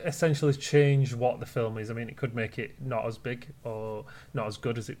would essentially change what the film is. I mean, it could make it not as big or not as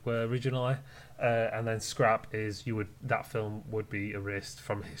good as it were originally. And then scrap is that film would be erased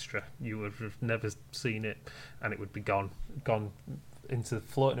from history. You would have never seen it, and it would be gone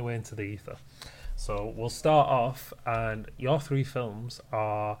floating away into the ether. So we'll start off, and your 3 films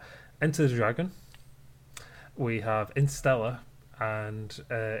are Enter the Dragon, we have Interstellar, and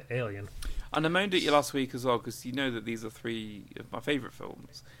Alien. And I moaned at you last week as well because you know that these are 3 of my favourite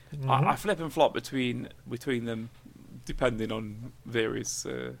films. I flip and flop between them depending on various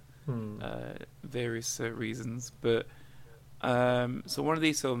reasons. But so one of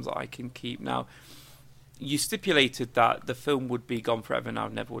these films I can keep. Now, you stipulated that the film would be gone forever and I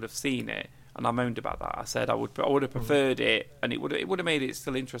never would have seen it. And I moaned about that. I said I would have preferred it, and it would have made it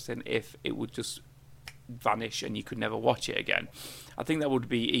still interesting if it would just vanish and you could never watch it again. I think that would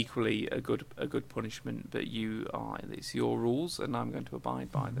be equally a good punishment, but it's your rules and I'm going to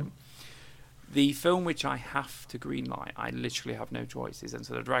abide by them. The film which I have to greenlight, I literally have no choice, is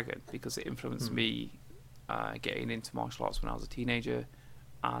Enter the Dragon, because it influenced me getting into martial arts when I was a teenager,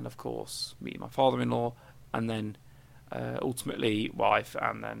 and of course meeting my father-in-law, and then ultimately wife,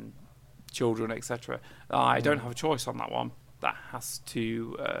 and then children, etc. I don't have a choice on that one. That has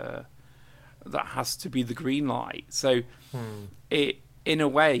to be the green light. So in a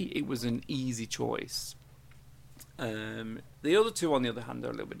way, it was an easy choice. The other 2, on the other hand, are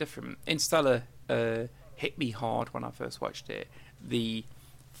a little bit different. Interstellar hit me hard when I first watched it. The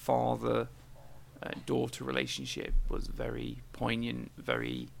father-daughter relationship was very poignant,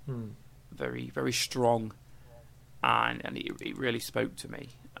 very, very, very strong, and it really spoke to me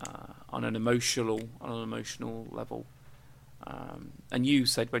on an emotional level. And you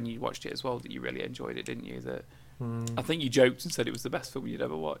said when you watched it as well that you really enjoyed it, didn't you? That I think you joked and said it was the best film you'd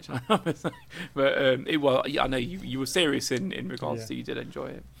ever watched. But it was. I know you were serious in regards to you did enjoy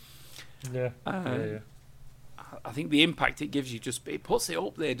it. Yeah. I think the impact it gives you it puts it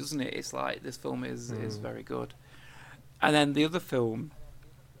up there, doesn't it? It's like this film is very good. And then the other film,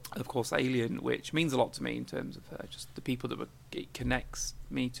 of course, Alien, which means a lot to me in terms of just the people it connects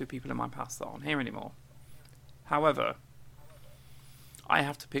me to people in my past that aren't here anymore. However, I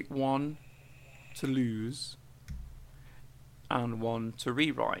have to pick one to lose and one to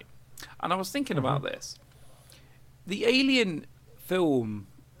rewrite. And I was thinking about this. The Alien film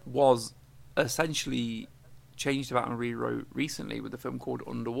was essentially changed about and rewrote recently with a film called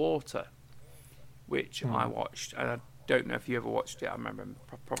Underwater, which I watched, and I don't know if you ever watched it. I remember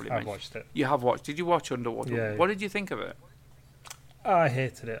probably I've watched it. You have watched. Did you watch Underwater? Yeah. What did you think of it? I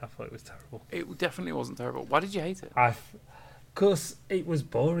hated it. I thought it was terrible. It definitely wasn't terrible. Why did you hate it? Because it was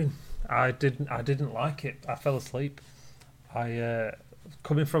boring. I didn't like it. I fell asleep.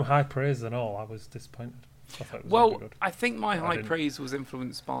 Coming from high praise and all, I was disappointed. I thought it was really good. I think my high praise was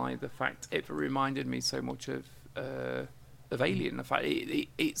influenced by the fact it reminded me so much of Alien. The fact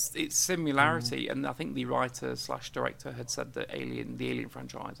its similarity, and I think the writer/director had said that the Alien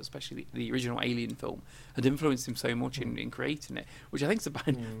franchise, especially the original Alien film, had influenced him so much in creating it, which I think is a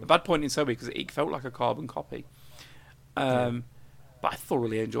bad point in so because it felt like a carbon copy. But I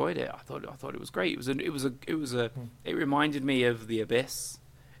thoroughly enjoyed it. I thought it was great. It reminded me of The Abyss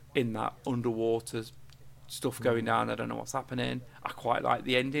in that underwater stuff going down. I don't know what's happening. I quite like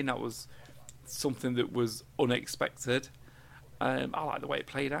the ending. That was something that was unexpected. I like the way it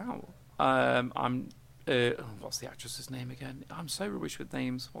played out. What's the actress's name again? I'm so rubbish with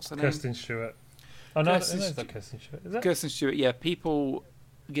names. What's her name? Kirsten Stewart. Oh no, it's not Kirsten Stewart. Is it? Kirsten Stewart. Yeah, people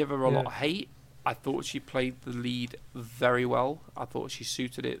give her a lot of hate. I thought she played the lead very well. I thought she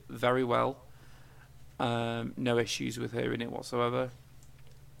suited it very well. No issues with her in it whatsoever.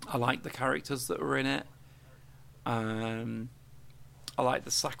 I like the characters that were in it. I like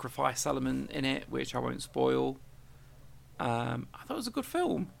the sacrifice element in it, which I won't spoil. I thought it was a good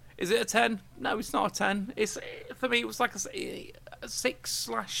film. Is it a 10? No, it's not a 10. For me, it was like a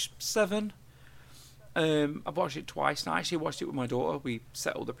 6/7. I've watched it twice now. I actually watched it with my daughter. We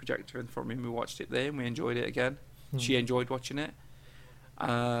settled the projector in front of me and we watched it there and we enjoyed it again. She enjoyed watching it.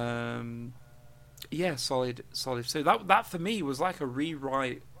 Yeah, solid. So that for me was like a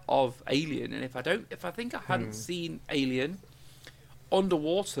rewrite of Alien. And if I think I hadn't seen Alien,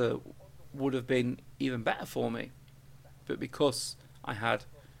 Underwater would have been even better for me. But because I had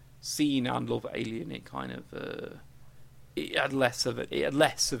seen and loved Alien, it kind of it had less of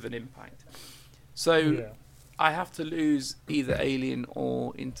an impact. So I have to lose either Alien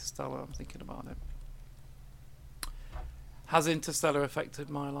or Interstellar. I'm thinking about it. Has Interstellar affected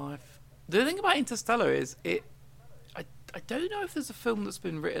my life? The thing about Interstellar is I don't know if there's a film that's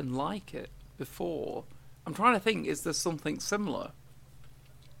been written like it before. I'm trying to think, is there something similar?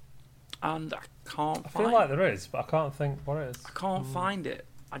 And I can't find it. I feel like there is, but I can't think what it is. I can't find it.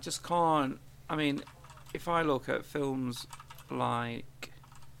 I just can't. I mean, if I look at films like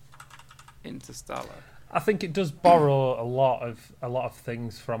Interstellar, I think it does borrow a lot of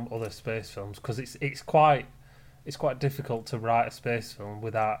things from other space films because it's quite difficult to write a space film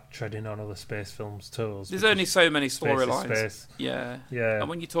without treading on other space films' toes. There's only so many storylines. Space. Yeah. And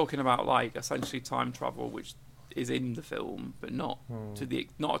when you're talking about like essentially time travel, which is in the film, but not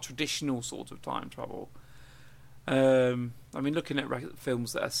not a traditional sort of time travel. I mean, looking at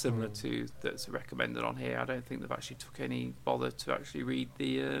films that are similar to that's recommended on here, I don't think they've actually took any bother to actually read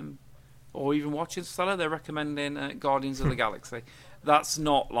the or even watch Interstellar. They're recommending Guardians of the Galaxy. That's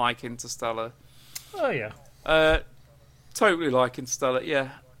not like Interstellar. Oh yeah. Totally like Interstellar.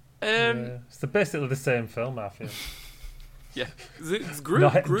 Yeah. It's basically the same film, I feel. Yeah. It's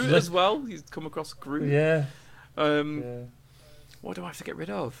Groot as well. He's come across Groot. Yeah. What do I have to get rid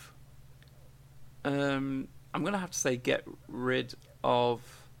of? I'm going to have to say get rid of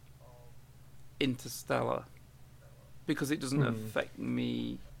Interstellar because it doesn't affect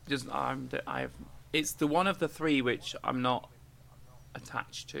me. It's the one of the three which I'm not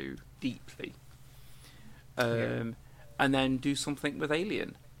attached to deeply. And then do something with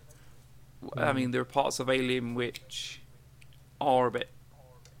Alien. I mean, there are parts of Alien which are a bit,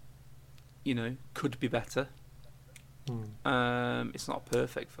 could be better. It's not a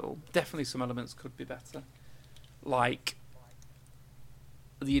perfect film. Definitely some elements could be better. Like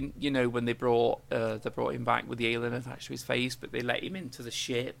when they brought him back with the alien attached to his face, but they let him into the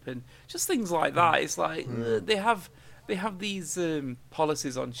ship and just things like that. It's like they have these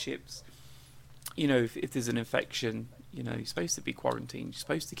policies on ships. If there's an infection, you're supposed to be quarantined. You're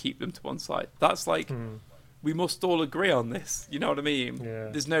supposed to keep them to one side. That's like we must all agree on this. You know what I mean? Yeah.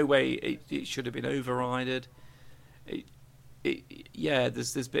 There's no way it should have been overrided.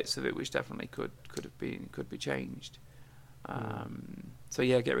 There's bits of it which definitely could be changed. So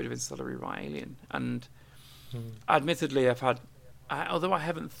yeah, get rid of Interstellar, rewrite Alien. And admittedly, although I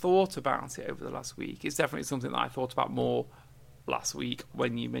haven't thought about it over the last week, it's definitely something that I thought about more last week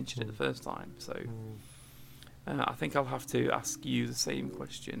when you mentioned it the first time. So I think I'll have to ask you the same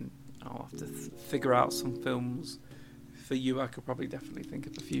question. I'll have to figure out some films. For you, I could probably definitely think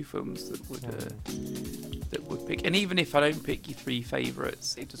of a few films that would pick. And even if I don't pick your 3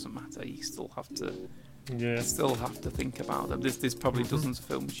 favourites, it doesn't matter. You still have to think about them. There's probably dozens of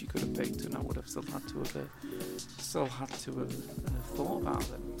films you could have picked, and I would have still had to have thought about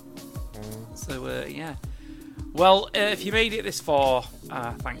them. So yeah. Well, if you made it this far,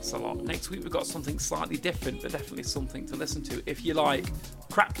 thanks a lot. Next week we've got something slightly different, but definitely something to listen to. If you like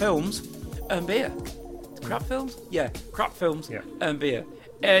crap films and beer. Crap films? Yeah, crap films and beer.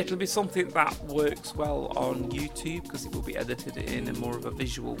 It'll be something that works well on YouTube because it will be edited in a more of a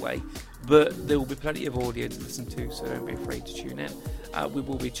visual way. But there will be plenty of audio to listen to, so don't be afraid to tune in. We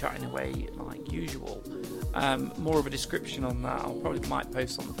will be chatting away like usual. More of a description on that. Might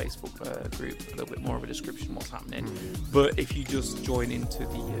post on the Facebook group a little bit more of a description of what's happening. But if you just join into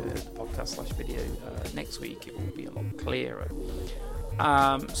the podcast/video next week, it will be a lot clearer.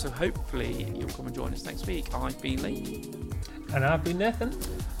 So hopefully you'll come and join us next week. I've been Lee. And I've been Nathan.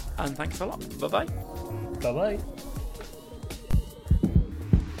 And thanks a lot. Bye-bye. Bye-bye.